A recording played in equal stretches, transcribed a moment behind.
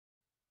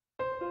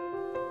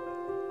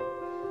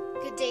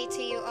Good day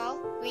to you all.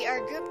 We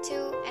are Group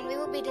 2 and we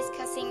will be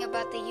discussing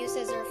about the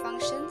uses or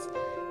functions,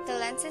 the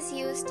lenses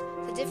used,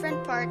 the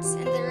different parts,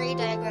 and the ray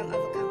diagram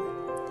of a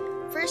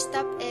camera. First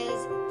up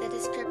is the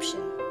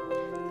description.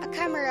 A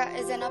camera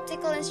is an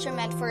optical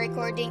instrument for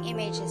recording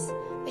images,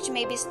 which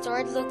may be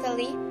stored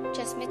locally,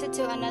 transmitted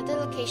to another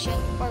location,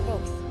 or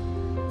both.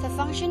 The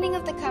functioning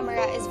of the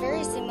camera is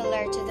very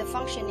similar to the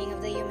functioning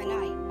of the human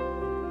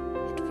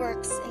eye. It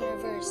works in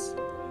reverse.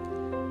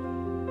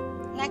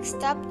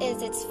 Next up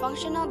is its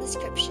functional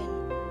description.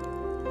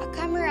 A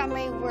camera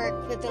may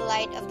work with the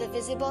light of the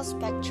visible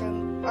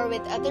spectrum or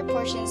with other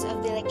portions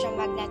of the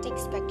electromagnetic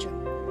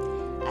spectrum.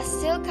 A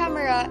still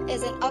camera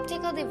is an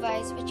optical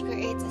device which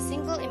creates a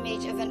single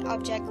image of an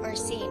object or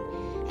scene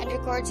and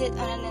records it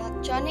on an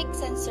electronic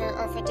sensor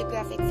or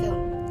photographic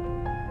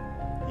film.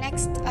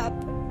 Next up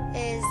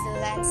is the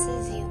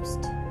lenses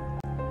used.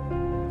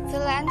 The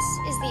lens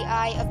is the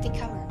eye of the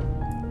camera.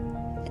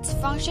 Its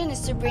function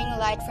is to bring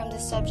light from the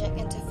subject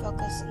into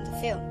focus on the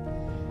film.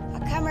 A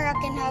camera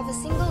can have a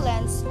single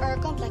lens or a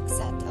complex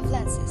set of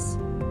lenses.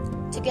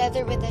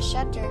 Together with the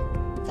shutter,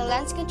 the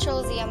lens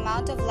controls the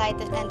amount of light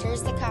that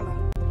enters the camera.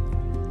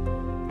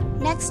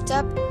 Next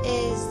up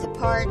is the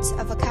parts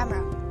of a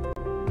camera.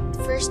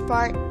 The first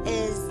part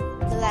is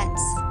the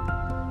lens.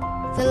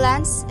 The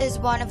lens is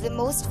one of the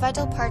most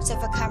vital parts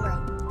of a camera.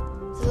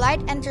 The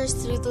light enters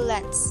through the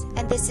lens,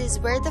 and this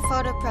is where the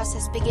photo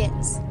process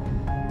begins.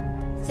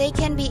 They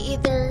can be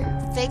either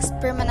fixed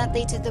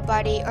permanently to the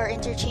body or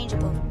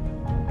interchangeable.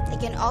 They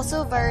can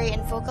also vary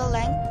in focal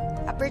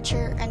length,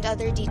 aperture, and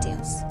other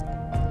details.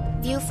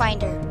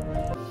 Viewfinder.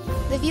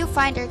 The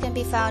viewfinder can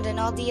be found in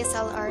all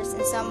DSLRs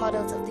and some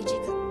models of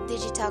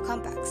digital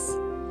compacts.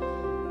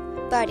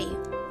 Body.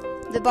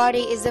 The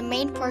body is the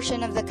main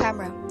portion of the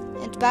camera,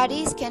 and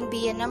bodies can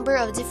be a number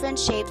of different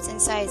shapes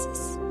and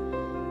sizes.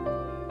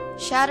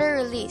 Shutter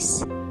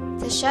release.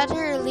 The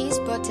shutter release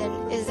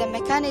button is the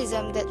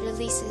mechanism that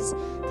releases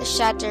the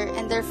shutter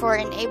and therefore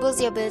enables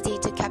the ability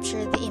to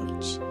capture the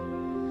image.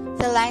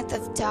 The length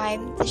of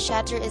time the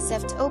shutter is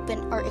left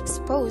open or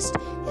exposed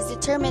is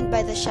determined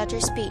by the shutter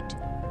speed.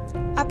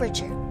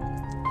 Aperture.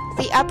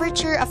 The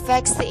aperture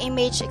affects the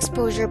image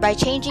exposure by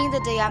changing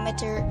the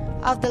diameter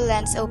of the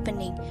lens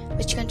opening,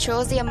 which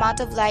controls the amount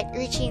of light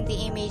reaching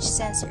the image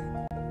sensor.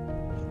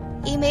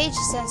 Image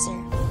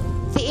sensor.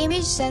 The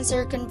image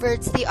sensor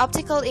converts the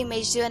optical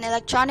image to an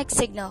electronic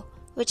signal,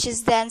 which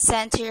is then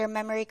sent to your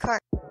memory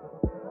card.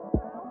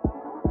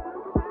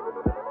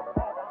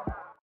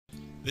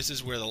 This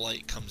is where the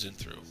light comes in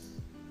through,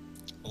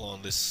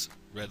 along this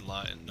red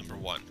line, number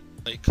 1.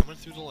 Light coming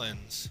through the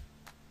lens,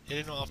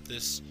 hitting off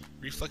this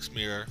reflex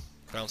mirror,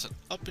 bouncing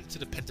up into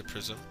the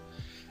pentaprism,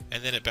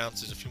 and then it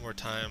bounces a few more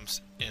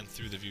times and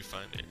through the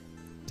viewfinder.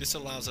 This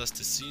allows us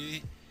to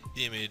see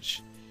the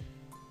image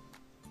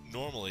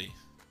normally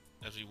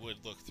as we would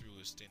look through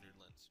a standard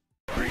lens.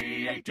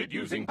 Created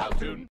using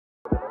Powtoon.